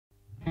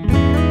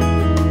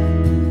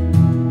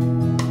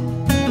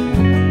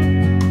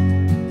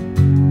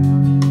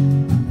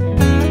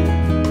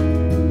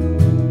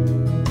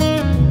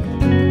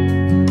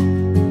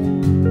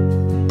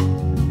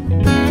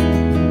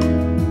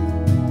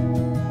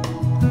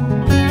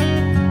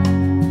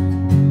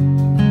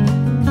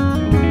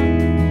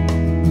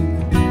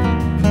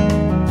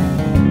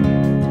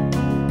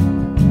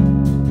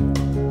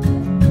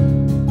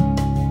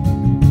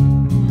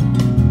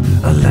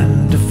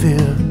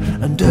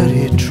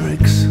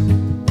tricks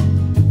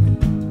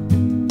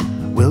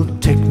will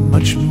take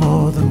much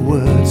more than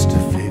words to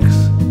fix.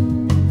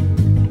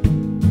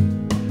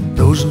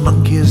 Those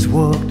monkeys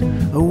walked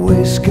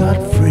away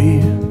scot-free.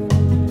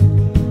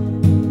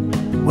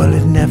 Well,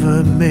 it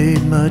never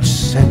made much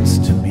sense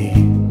to me.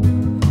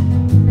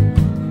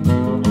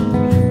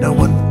 No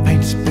one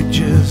paints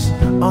pictures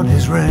on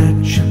his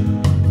ranch.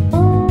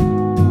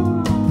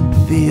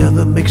 The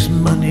other makes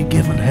money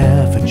given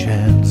half a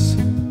chance.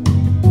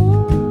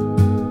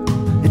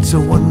 It's a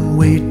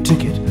one-way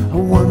ticket, a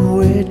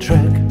one-way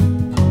track.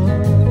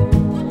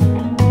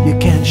 You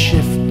can't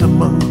shift the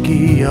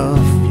monkey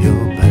off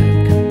your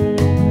back.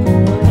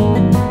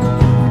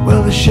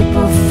 Well, the ship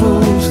of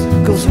fools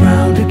goes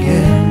round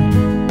again.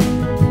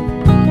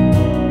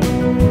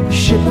 The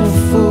ship of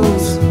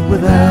fools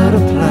without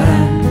a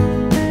plan.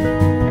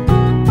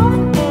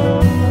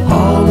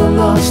 All are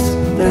lost,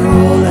 they're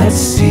all at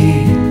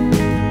sea.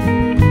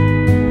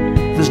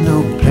 There's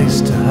no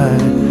place to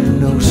hide,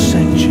 no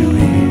sanctuary.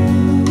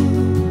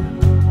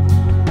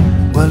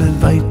 Well,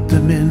 invite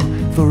them in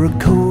for a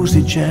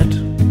cozy chat.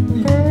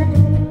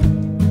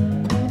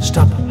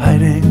 Stop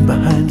hiding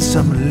behind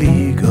some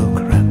legal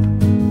crap.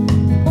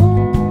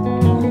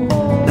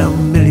 Now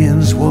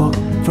millions walk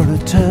for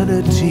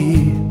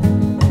eternity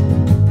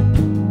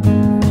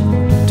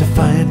to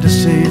find a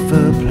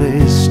safer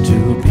place to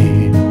be.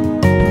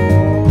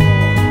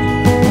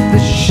 The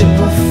ship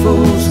of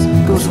fools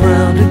goes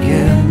round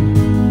again.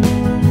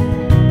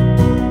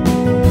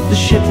 The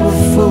ship of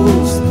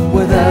fools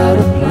without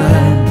a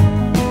plan.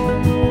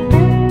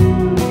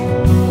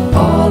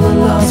 All are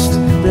lost,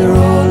 they're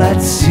all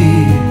at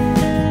sea.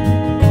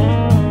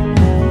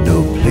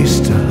 No place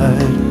to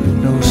hide,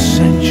 no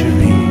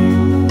sanctuary.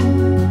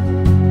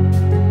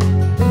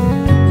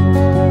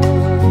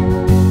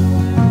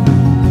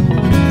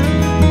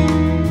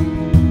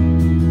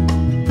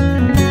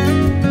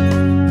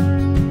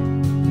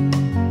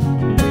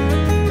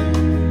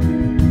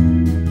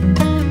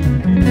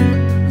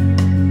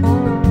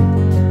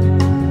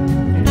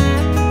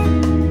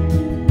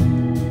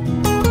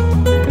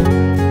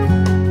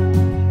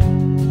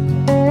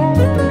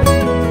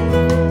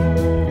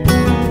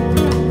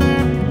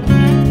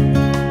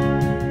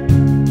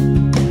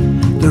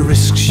 The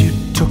risks you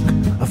took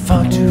are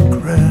far too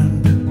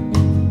grand.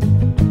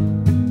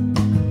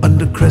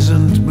 Under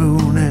crescent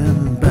moon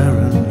and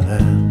barren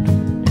land,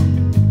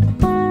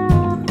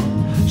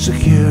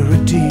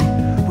 security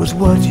was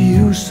what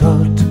you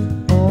sought,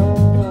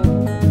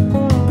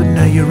 but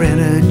now your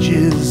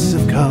energies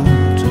have come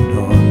to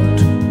naught.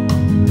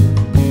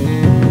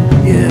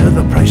 Yeah,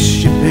 the price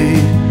you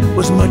paid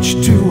was much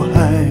too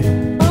high,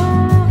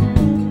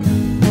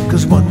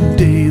 'cause one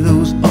day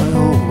those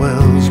oil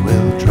wells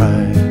will dry.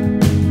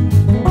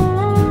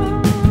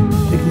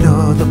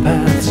 Ignore the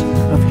paths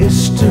of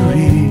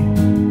history.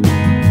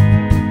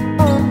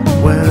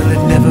 Well,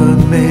 it never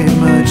made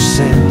much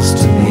sense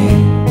to me.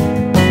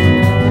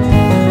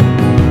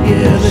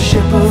 Yeah, the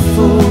ship of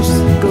fools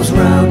goes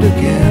round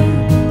again.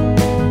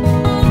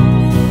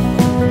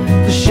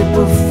 The ship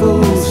of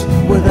fools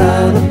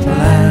without a plan.